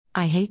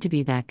I hate to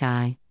be that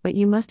guy, but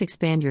you must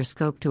expand your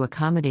scope to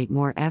accommodate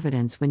more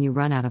evidence when you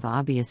run out of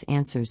obvious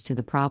answers to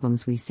the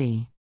problems we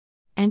see.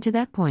 And to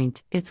that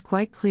point, it's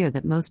quite clear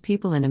that most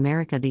people in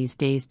America these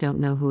days don't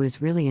know who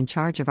is really in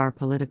charge of our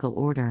political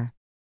order.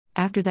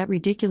 After that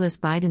ridiculous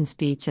Biden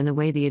speech and the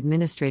way the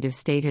administrative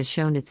state has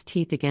shown its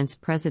teeth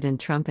against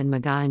President Trump and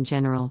MAGA in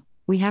general,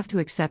 we have to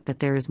accept that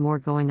there is more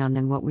going on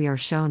than what we are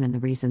shown and the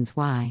reasons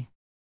why.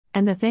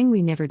 And the thing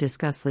we never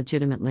discuss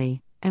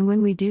legitimately, and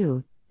when we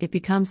do, it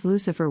becomes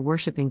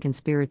Lucifer-worshipping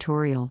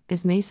conspiratorial,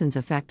 is Mason's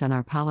effect on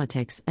our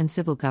politics and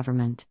civil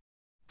government.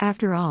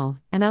 After all,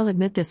 and I'll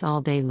admit this all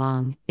day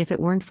long, if it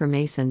weren't for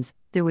Masons,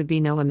 there would be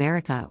no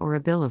America or a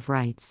Bill of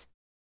Rights.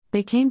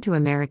 They came to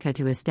America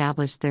to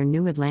establish their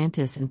new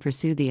Atlantis and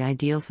pursue the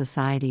ideal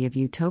society of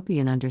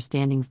utopian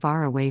understanding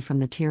far away from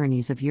the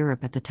tyrannies of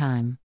Europe at the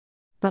time.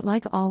 But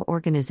like all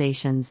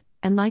organizations,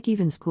 and like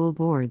even school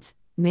boards,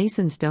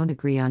 Masons don't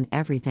agree on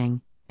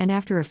everything, and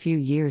after a few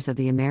years of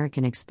the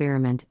American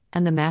experiment,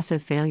 and the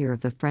massive failure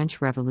of the French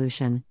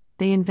Revolution,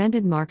 they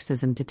invented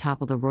Marxism to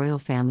topple the royal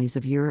families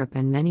of Europe,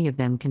 and many of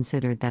them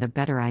considered that a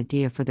better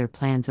idea for their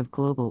plans of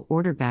global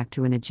order back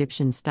to an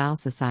Egyptian-style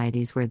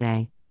societies where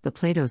they, the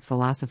Plato's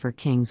philosopher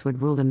kings,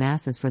 would rule the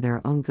masses for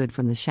their own good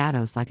from the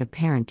shadows like a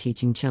parent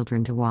teaching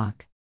children to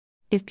walk.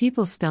 If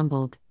people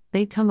stumbled,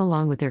 they'd come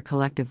along with their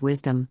collective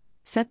wisdom,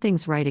 set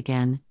things right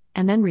again,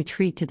 and then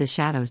retreat to the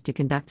shadows to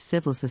conduct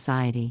civil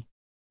society.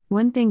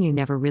 One thing you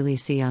never really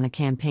see on a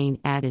campaign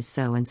ad is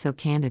so-and-so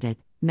candidate,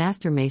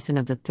 Master Mason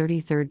of the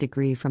 33rd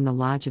degree from the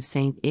Lodge of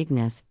St.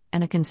 Ignace,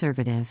 and a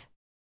conservative.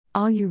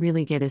 All you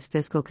really get is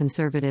fiscal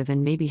conservative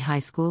and maybe high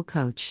school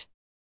coach.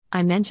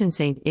 I mention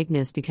St.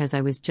 Ignace because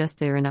I was just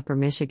there in Upper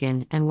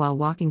Michigan, and while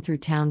walking through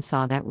town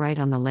saw that right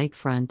on the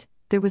lakefront,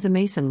 there was a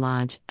Mason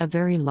lodge, a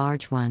very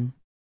large one.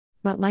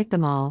 But like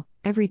them all,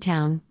 every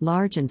town,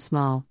 large and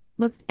small,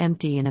 looked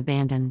empty and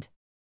abandoned.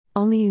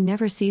 Only you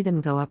never see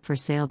them go up for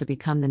sale to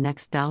become the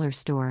next dollar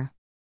store.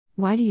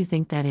 Why do you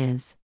think that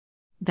is?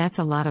 That's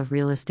a lot of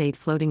real estate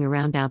floating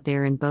around out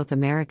there in both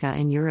America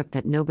and Europe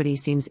that nobody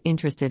seems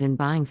interested in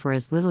buying for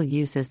as little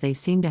use as they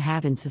seem to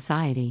have in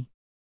society.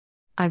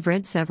 I've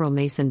read several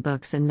Mason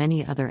books and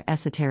many other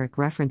esoteric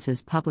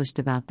references published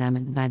about them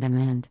and by them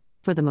and,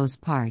 for the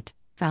most part,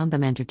 found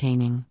them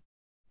entertaining.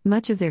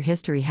 Much of their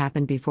history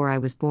happened before I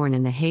was born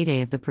in the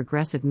heyday of the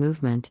progressive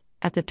movement,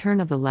 at the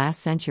turn of the last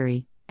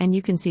century, and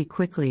you can see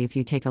quickly if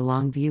you take a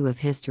long view of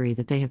history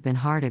that they have been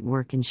hard at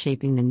work in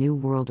shaping the new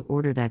world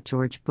order that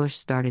George Bush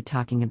started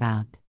talking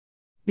about.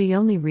 The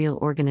only real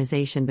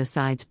organization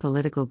besides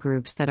political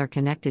groups that are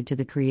connected to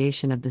the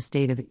creation of the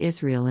State of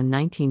Israel in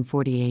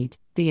 1948,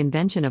 the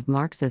invention of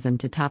Marxism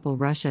to topple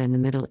Russia in the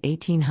middle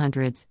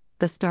 1800s,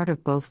 the start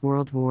of both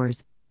world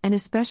wars, and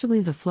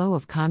especially the flow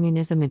of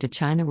communism into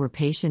China were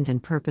patient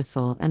and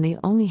purposeful, and the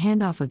only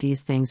handoff of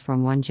these things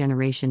from one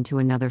generation to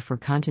another for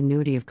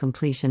continuity of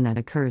completion that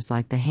occurs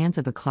like the hands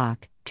of a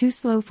clock, too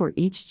slow for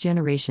each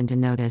generation to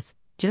notice,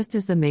 just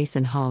as the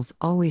Mason halls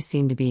always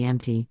seem to be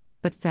empty,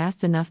 but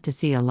fast enough to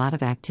see a lot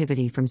of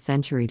activity from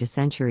century to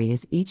century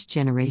as each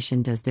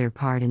generation does their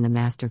part in the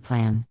master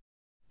plan.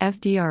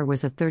 FDR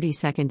was a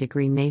 32nd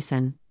degree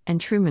Mason,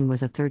 and Truman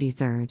was a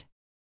 33rd.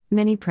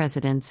 Many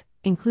presidents,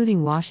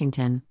 including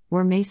Washington,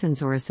 were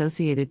Masons or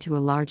associated to a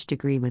large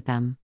degree with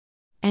them.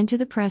 And to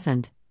the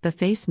present, the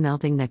face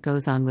melting that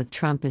goes on with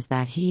Trump is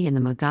that he and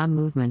the MAGA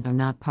movement are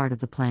not part of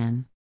the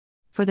plan.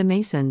 For the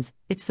Masons,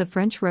 it's the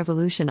French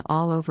Revolution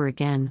all over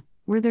again,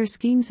 where their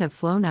schemes have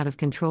flown out of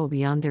control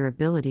beyond their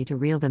ability to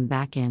reel them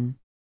back in.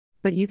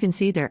 But you can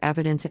see their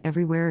evidence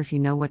everywhere if you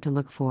know what to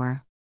look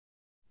for.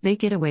 They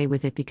get away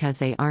with it because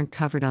they aren't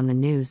covered on the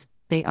news,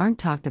 they aren't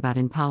talked about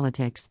in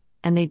politics,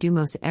 and they do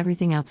most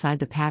everything outside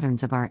the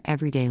patterns of our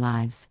everyday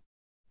lives.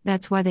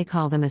 That's why they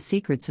call them a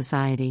secret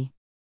society.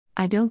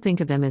 I don't think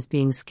of them as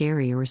being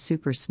scary or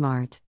super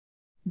smart.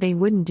 They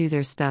wouldn't do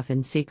their stuff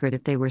in secret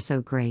if they were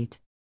so great.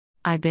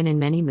 I've been in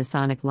many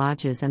Masonic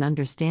lodges and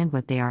understand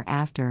what they are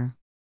after.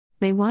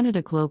 They wanted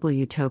a global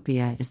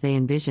utopia as they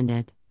envisioned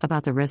it,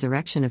 about the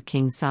resurrection of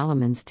King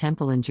Solomon's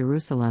temple in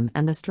Jerusalem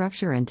and the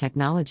structure and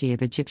technology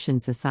of Egyptian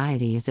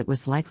society as it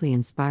was likely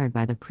inspired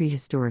by the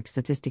prehistoric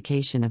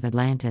sophistication of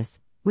Atlantis,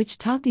 which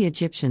taught the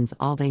Egyptians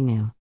all they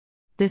knew.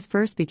 This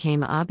first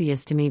became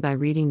obvious to me by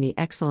reading the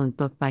excellent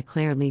book by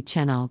Claire Lee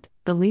Chennault,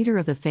 the leader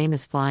of the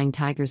famous Flying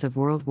Tigers of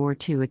World War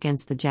II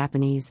against the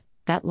Japanese,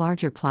 that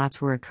larger plots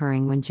were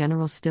occurring when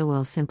General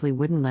Stilwell simply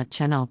wouldn't let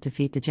Chennault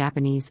defeat the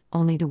Japanese,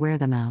 only to wear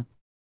them out.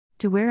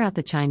 To wear out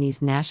the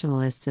Chinese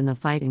nationalists in the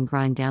fight and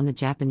grind down the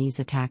Japanese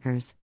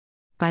attackers.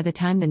 By the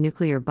time the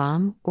nuclear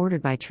bomb,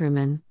 ordered by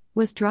Truman,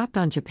 was dropped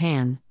on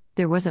Japan,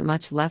 there wasn't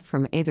much left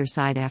from either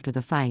side after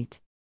the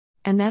fight.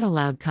 And that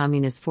allowed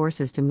communist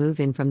forces to move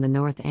in from the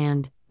north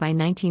and, by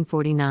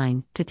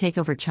 1949, to take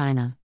over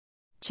China.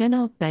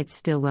 Chennault begged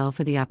Stilwell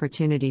for the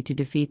opportunity to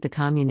defeat the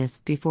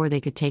communists before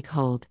they could take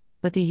hold,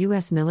 but the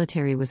U.S.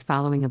 military was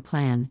following a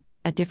plan,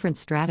 a different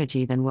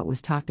strategy than what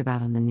was talked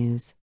about on the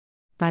news.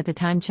 By the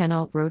time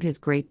Chennault wrote his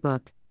great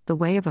book, The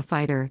Way of a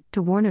Fighter,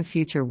 to warn of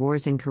future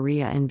wars in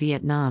Korea and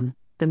Vietnam,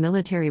 the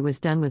military was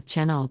done with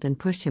Chenault and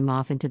pushed him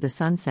off into the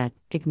sunset,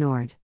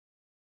 ignored.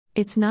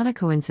 It's not a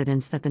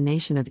coincidence that the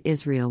nation of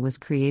Israel was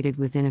created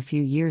within a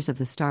few years of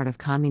the start of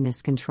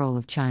communist control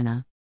of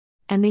China.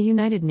 And the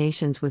United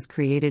Nations was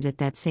created at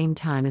that same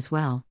time as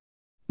well.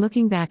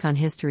 Looking back on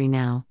history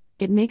now,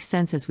 it makes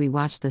sense as we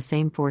watch the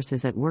same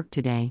forces at work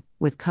today,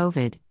 with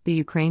COVID, the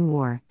Ukraine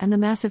war, and the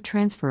massive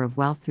transfer of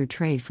wealth through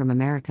trade from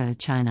America to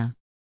China.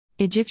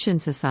 Egyptian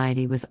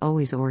society was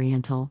always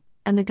Oriental,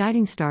 and the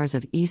guiding stars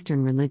of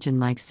Eastern religion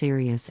like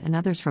Sirius and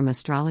others from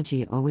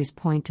astrology always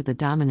point to the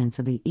dominance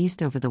of the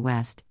East over the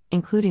West,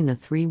 including the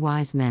three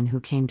wise men who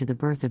came to the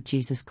birth of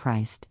Jesus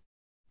Christ.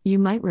 You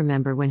might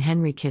remember when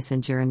Henry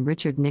Kissinger and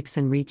Richard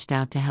Nixon reached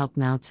out to help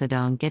Mao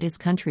Zedong get his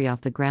country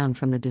off the ground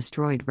from the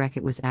destroyed wreck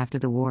it was after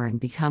the war and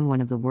become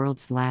one of the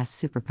world's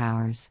last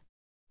superpowers.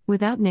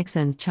 Without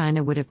Nixon,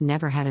 China would have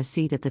never had a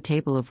seat at the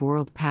table of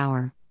world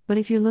power, but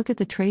if you look at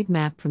the trade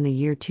map from the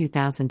year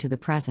 2000 to the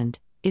present,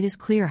 it is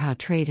clear how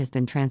trade has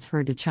been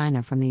transferred to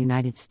China from the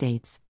United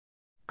States.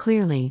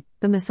 Clearly,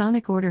 the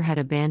Masonic Order had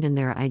abandoned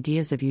their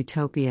ideas of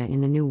utopia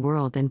in the New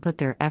World and put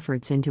their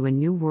efforts into a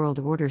new world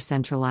order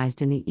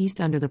centralized in the East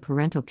under the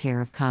parental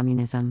care of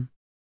communism.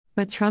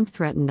 But Trump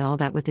threatened all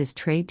that with his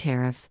trade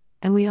tariffs,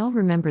 and we all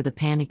remember the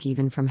panic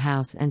even from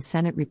House and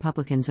Senate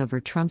Republicans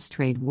over Trump's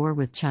trade war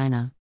with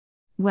China.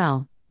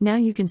 Well, now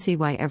you can see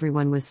why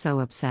everyone was so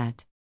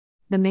upset.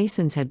 The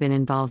Masons had been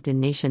involved in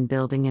nation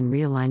building and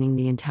realigning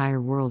the entire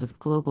world of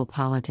global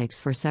politics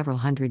for several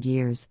hundred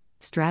years,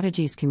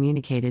 strategies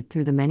communicated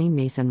through the many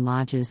Mason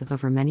lodges of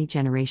over many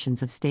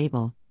generations of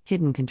stable,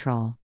 hidden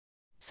control.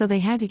 So they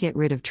had to get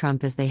rid of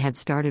Trump as they had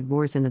started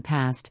wars in the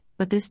past,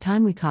 but this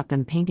time we caught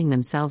them painting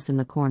themselves in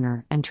the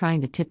corner and trying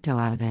to tiptoe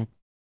out of it.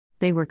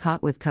 They were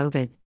caught with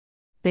COVID.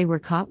 They were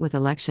caught with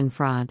election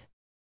fraud.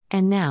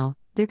 And now,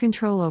 their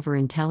control over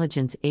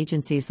intelligence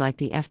agencies like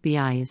the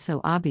FBI is so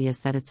obvious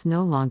that it's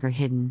no longer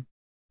hidden.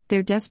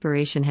 Their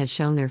desperation has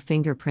shown their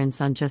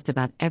fingerprints on just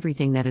about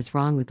everything that is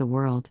wrong with the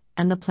world,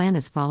 and the plan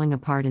is falling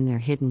apart in their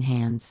hidden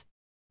hands.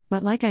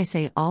 But like I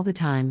say all the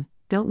time,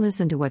 don't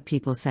listen to what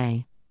people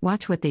say,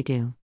 watch what they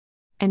do.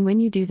 And when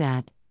you do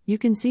that, you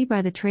can see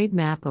by the trade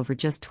map over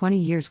just 20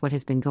 years what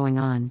has been going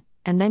on,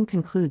 and then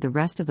conclude the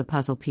rest of the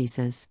puzzle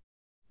pieces.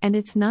 And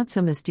it's not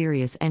so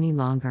mysterious any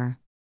longer.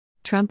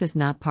 Trump is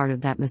not part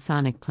of that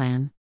Masonic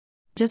plan.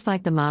 Just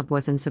like the mob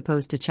wasn't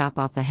supposed to chop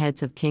off the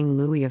heads of King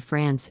Louis of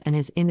France and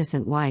his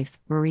innocent wife,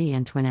 Marie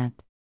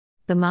Antoinette.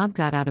 The mob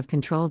got out of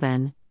control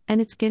then, and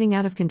it's getting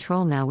out of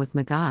control now with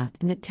MAGA,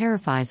 and it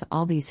terrifies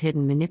all these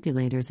hidden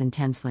manipulators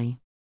intensely.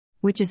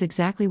 Which is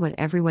exactly what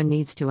everyone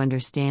needs to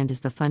understand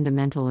is the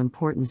fundamental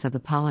importance of the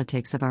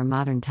politics of our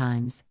modern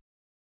times.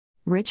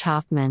 Rich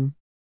Hoffman.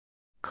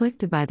 Click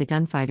to buy the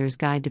Gunfighter's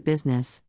Guide to Business.